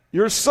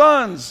 your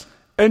sons,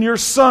 and your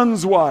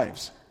sons'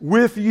 wives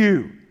with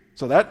you.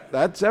 So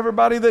that's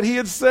everybody that he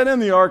had set in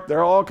the ark.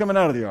 They're all coming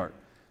out of the ark.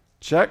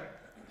 Check.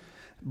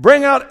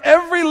 Bring out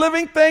every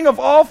living thing of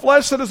all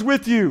flesh that is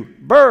with you,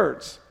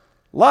 birds,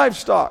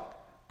 livestock,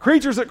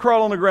 creatures that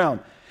crawl on the ground,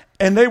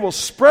 and they will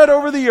spread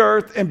over the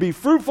earth and be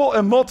fruitful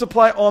and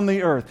multiply on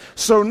the earth.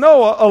 So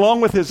Noah, along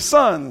with his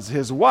sons,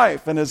 his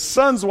wife, and his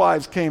sons'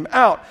 wives came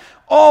out,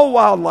 all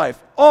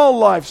wildlife, all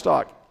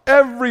livestock,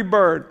 every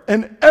bird,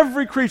 and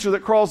every creature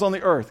that crawls on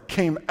the earth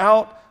came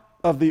out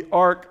of the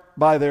ark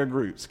by their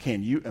groups.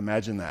 Can you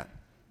imagine that?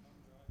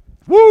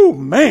 Woo,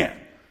 man.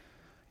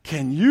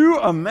 Can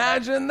you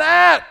imagine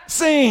that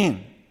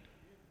scene?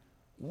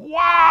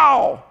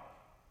 Wow.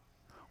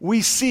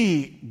 We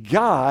see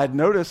God,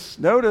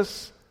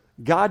 notice,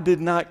 God did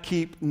not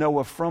keep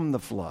Noah from the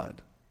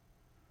flood.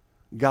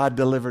 God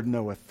delivered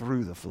Noah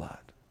through the flood.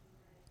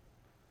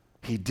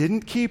 He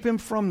didn't keep him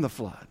from the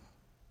flood,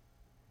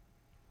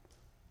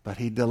 but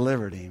he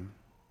delivered him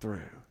through.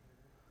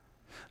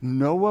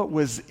 Noah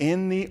was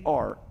in the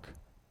ark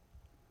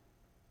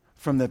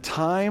from the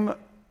time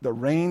the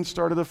rain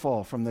started to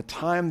fall, from the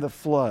time the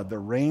flood, the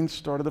rain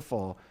started to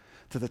fall,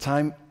 to the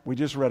time we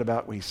just read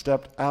about when he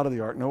stepped out of the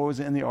ark. Noah was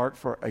in the ark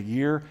for 1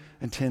 year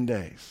and 10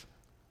 days.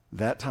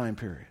 That time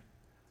period.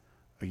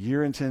 1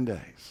 year and 10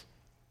 days.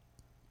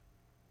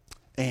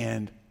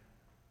 And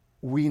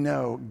we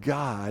know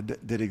God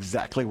did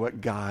exactly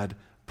what God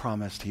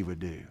promised he would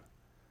do.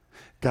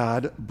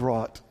 God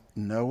brought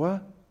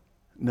Noah,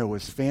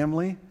 Noah's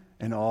family,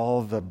 and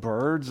all the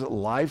birds,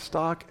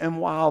 livestock, and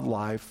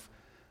wildlife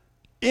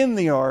in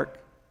the ark,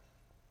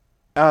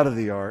 out of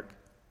the ark,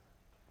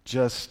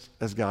 just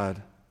as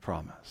God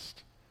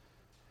promised.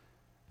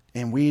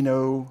 And we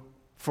know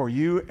for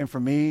you and for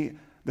me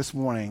this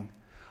morning,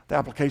 the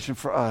application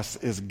for us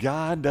is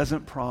God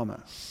doesn't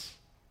promise.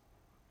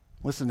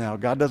 Listen now,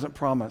 God doesn't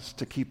promise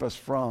to keep us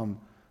from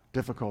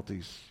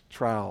difficulties,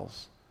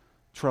 trials,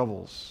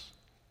 troubles,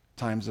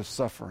 times of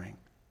suffering.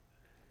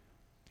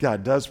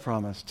 God does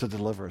promise to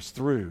deliver us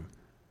through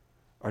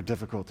our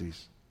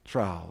difficulties,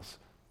 trials,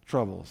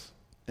 troubles,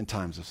 and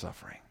times of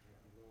suffering.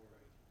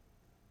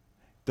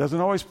 Doesn't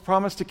always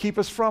promise to keep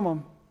us from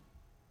them,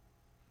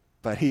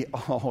 but he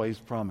always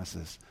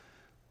promises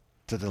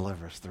to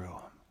deliver us through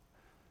them.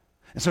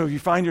 And so if you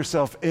find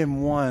yourself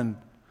in one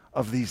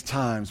of these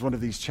times, one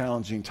of these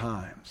challenging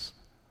times,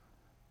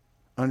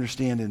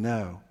 understand and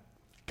know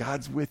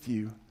God's with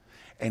you,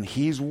 and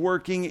he's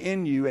working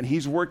in you, and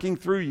he's working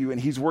through you,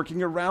 and he's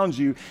working around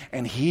you,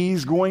 and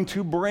he's going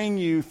to bring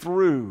you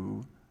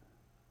through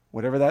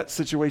whatever that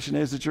situation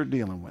is that you're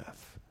dealing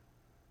with.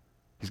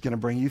 He's going to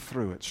bring you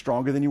through it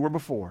stronger than you were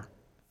before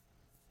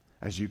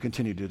as you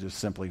continue to just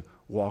simply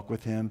walk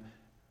with him,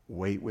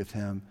 wait with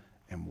him,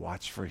 and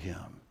watch for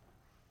him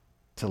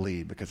to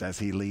lead. Because as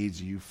he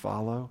leads, you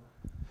follow,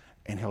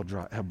 and he'll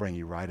bring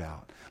you right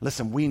out.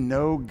 Listen, we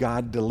know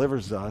God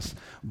delivers us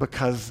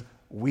because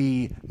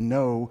we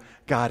know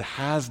God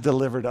has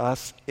delivered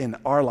us in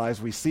our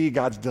lives. We see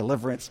God's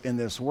deliverance in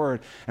this word,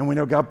 and we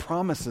know God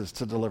promises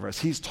to deliver us.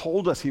 He's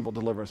told us he will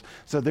deliver us.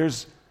 So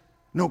there's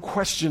no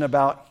question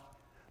about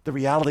the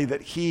reality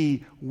that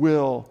he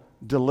will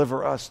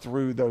deliver us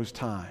through those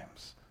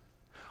times.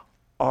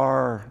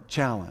 Our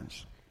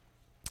challenge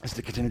is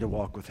to continue to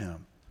walk with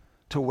him,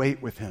 to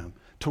wait with him,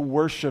 to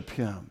worship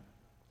him,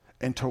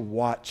 and to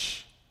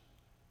watch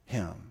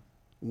him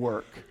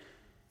work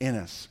in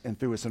us and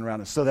through us and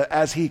around us, so that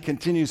as he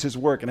continues his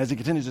work and as he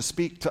continues to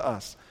speak to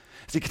us,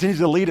 as he continues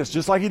to lead us,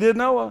 just like he did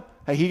Noah.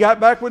 Hey, he got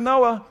back with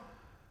Noah.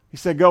 He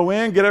said, go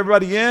in, get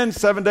everybody in,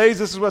 7 days,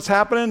 this is what's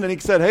happening. And he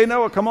said, hey,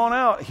 Noah, come on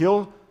out.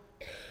 He'll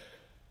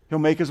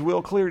make his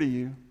will clear to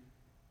you.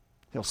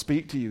 He'll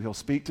speak to you. He'll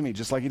speak to me,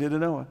 just like he did to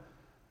Noah.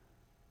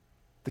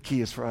 The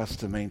key is for us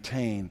to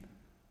maintain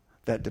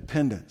that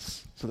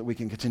dependence so that we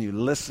can continue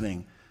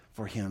listening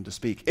for him to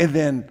speak and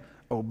then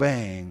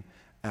obeying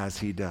as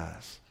he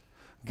does.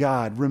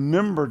 God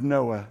remembered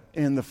Noah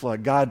in the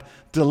flood. God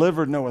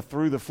delivered Noah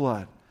through the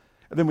flood.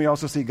 And then we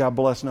also see God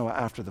bless Noah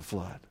after the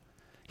flood.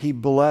 He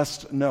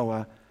blessed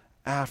Noah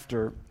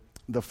after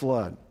the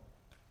flood.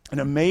 An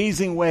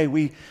amazing way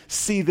we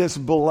see this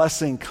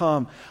blessing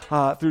come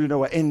through to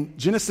Noah. In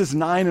Genesis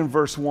 9 and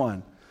verse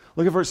 1,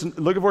 look at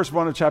verse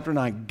 1 of chapter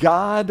 9.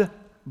 God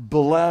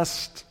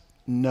blessed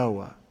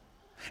Noah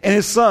and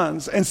his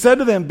sons and said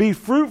to them, be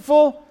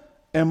fruitful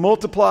and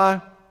multiply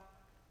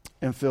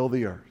and fill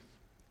the earth.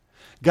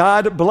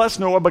 God blessed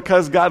Noah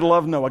because God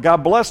loved Noah.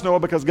 God blessed Noah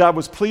because God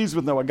was pleased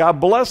with Noah.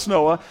 God blessed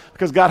Noah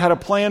because God had a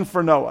plan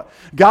for Noah.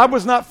 God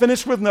was not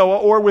finished with Noah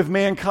or with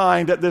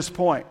mankind at this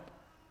point.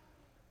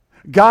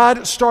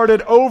 God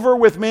started over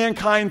with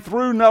mankind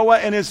through Noah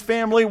and his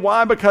family.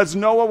 Why? Because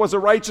Noah was a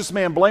righteous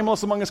man,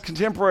 blameless among his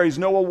contemporaries.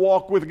 Noah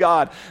walked with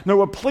God.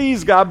 Noah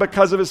pleased God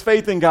because of his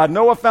faith in God.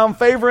 Noah found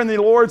favor in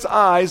the Lord's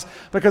eyes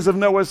because of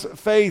Noah's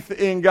faith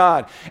in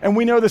God. And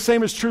we know the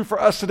same is true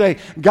for us today.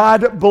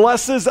 God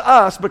blesses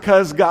us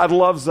because God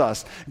loves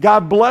us.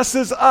 God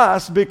blesses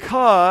us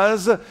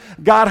because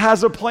God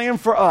has a plan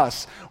for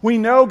us. We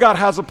know God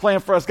has a plan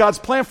for us. God's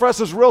plan for us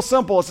is real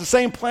simple. It's the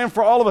same plan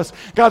for all of us.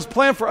 God's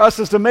plan for us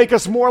is to make make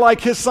us more like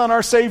His Son,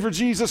 our Savior,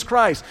 Jesus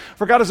Christ.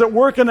 For God is at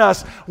work in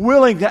us,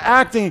 willing to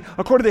acting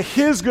according to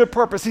His good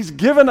purpose. He's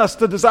given us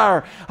the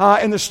desire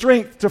and the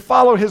strength to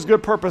follow His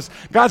good purpose.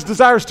 God's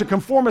desire is to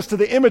conform us to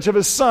the image of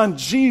His Son,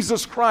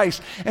 Jesus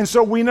Christ. And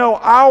so we know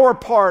our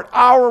part,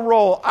 our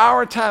role,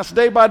 our task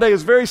day by day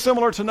is very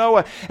similar to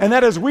Noah, and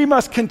that is we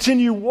must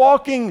continue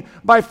walking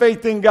by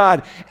faith in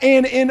God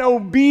and in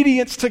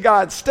obedience to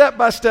God, step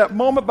by step,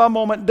 moment by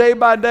moment, day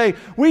by day.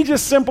 We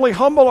just simply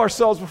humble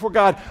ourselves before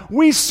God.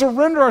 We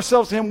surrender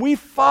ourselves to Him. We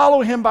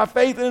follow Him by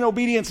faith and in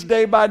obedience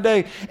day by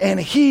day, and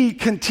He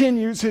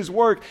continues His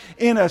work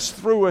in us,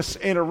 through us,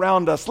 and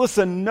around us.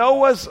 Listen,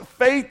 Noah's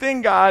faith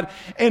in God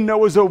and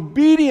Noah's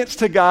obedience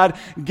to God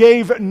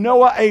gave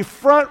Noah a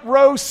front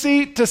row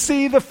seat to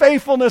see the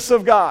faithfulness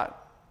of God.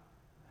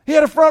 He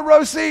had a front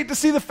row seat to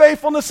see the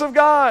faithfulness of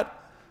God.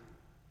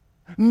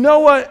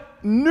 Noah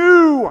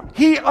knew,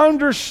 he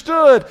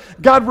understood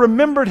God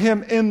remembered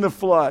him in the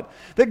flood,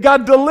 that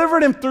God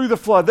delivered him through the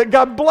flood, that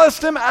God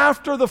blessed him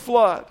after the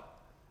flood.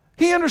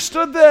 He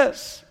understood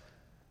this.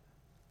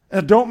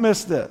 And don't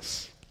miss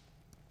this.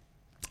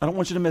 I don't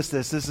want you to miss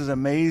this. This is an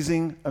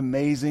amazing,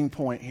 amazing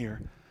point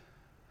here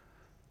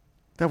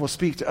that will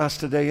speak to us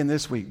today and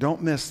this week.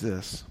 Don't miss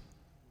this.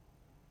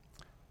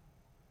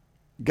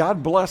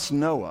 God blessed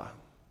Noah,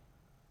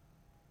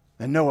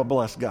 and Noah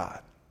blessed God.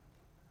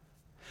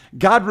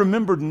 God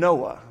remembered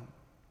Noah,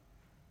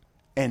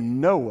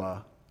 and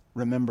Noah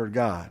remembered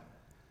God.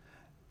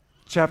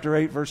 Chapter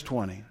 8, verse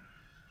 20.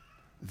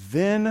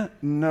 Then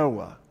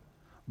Noah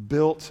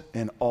built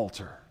an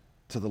altar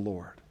to the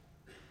Lord.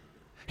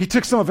 He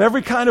took some of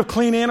every kind of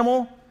clean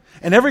animal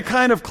and every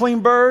kind of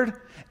clean bird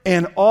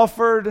and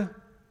offered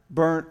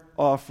burnt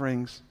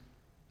offerings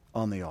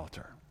on the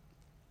altar.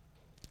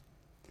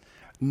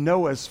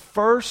 Noah's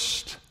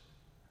first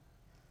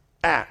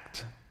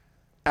act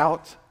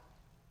out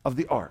of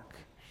the ark.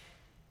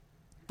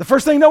 The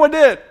first thing Noah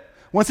did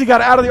once he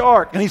got out of the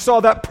ark and he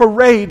saw that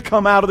parade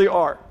come out of the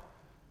ark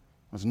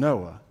was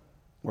Noah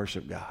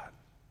worshiped God.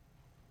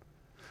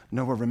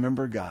 Noah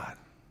remembered God.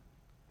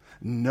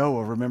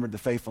 Noah remembered the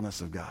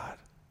faithfulness of God.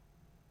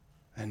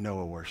 And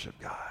Noah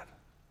worshiped God.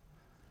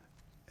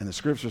 And the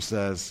scripture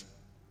says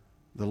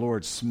the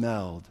Lord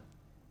smelled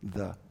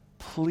the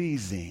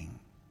pleasing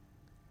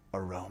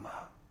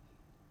aroma.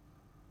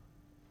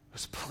 It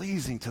was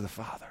pleasing to the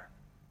Father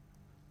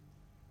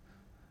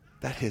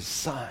that his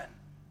son,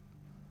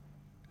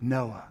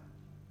 Noah,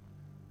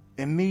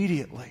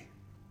 immediately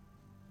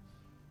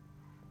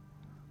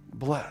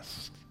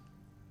blessed,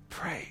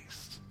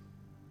 praised,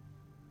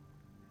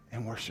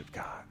 and worshiped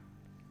God.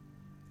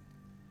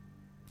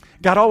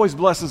 God always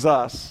blesses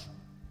us.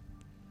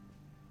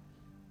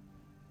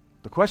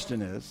 The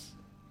question is,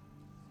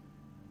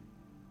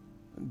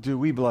 do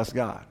we bless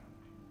God?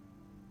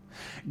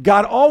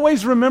 God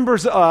always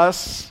remembers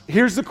us.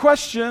 Here's the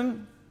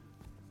question.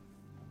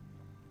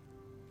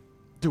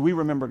 Do we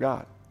remember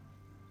God?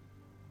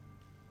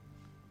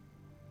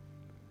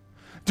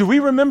 Do we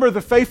remember the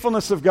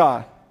faithfulness of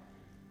God?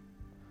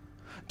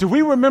 Do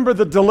we remember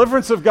the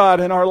deliverance of God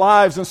in our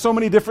lives in so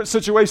many different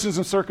situations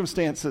and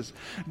circumstances?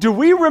 Do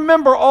we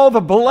remember all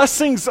the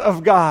blessings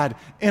of God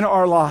in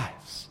our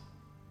lives?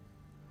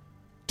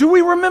 Do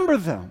we remember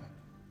them?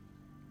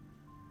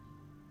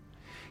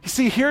 You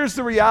see, here's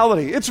the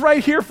reality. It's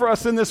right here for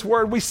us in this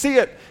word. We see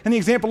it in the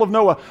example of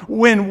Noah.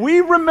 When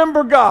we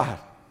remember God,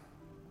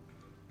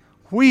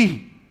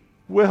 we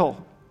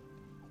will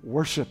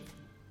worship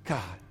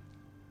God.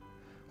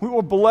 We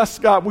will bless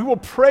God. We will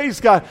praise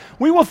God.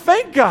 We will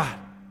thank God.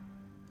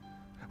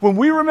 When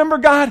we remember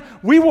God,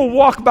 we will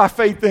walk by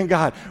faith in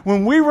God.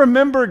 When we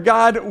remember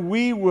God,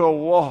 we will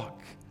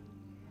walk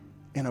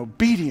in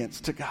obedience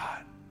to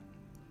God.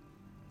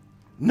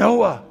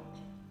 Noah,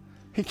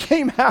 he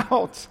came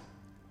out.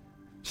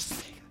 Just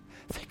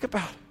think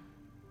about it.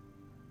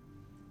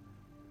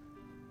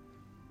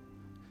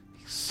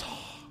 He saw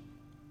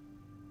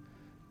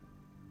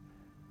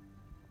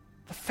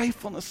the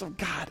faithfulness of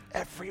God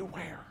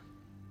everywhere.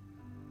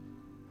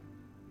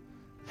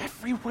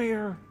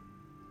 Everywhere.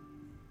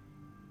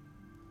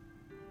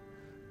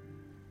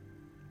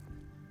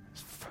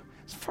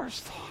 His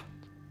first thought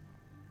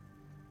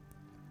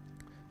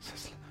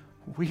says,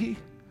 we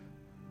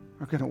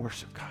are going to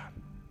worship God.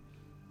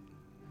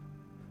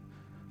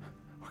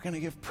 We're going to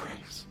give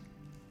praise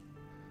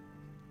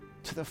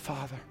to the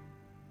Father.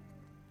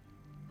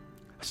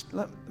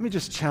 Let me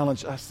just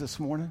challenge us this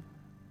morning.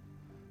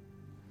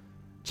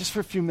 Just for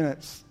a few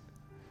minutes.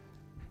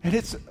 And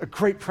it's a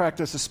great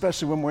practice,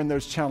 especially when we're in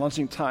those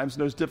challenging times,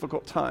 those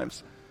difficult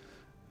times.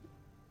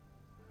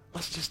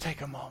 Let's just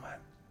take a moment.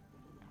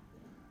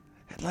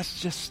 And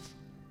let's just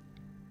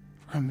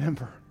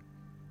remember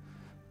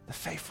the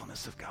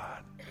faithfulness of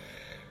God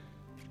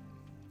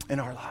in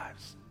our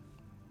lives.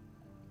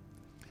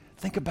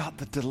 Think about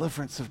the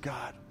deliverance of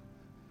God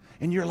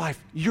in your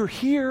life. You're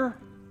here.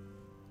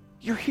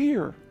 You're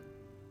here.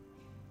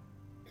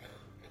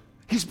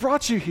 He's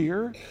brought you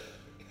here.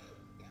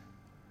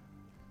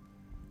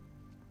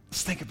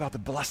 Let's think about the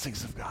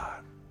blessings of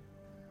God.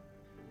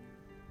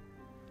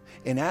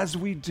 And as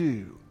we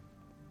do,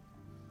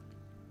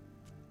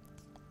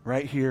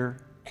 right here,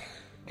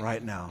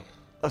 right now,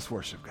 let's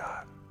worship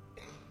God.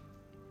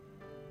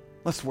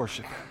 Let's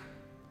worship Him.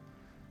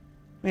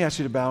 Let me ask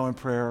you to bow in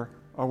prayer.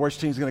 Our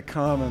worship team is going to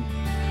come and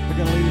they're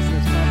going to lead us in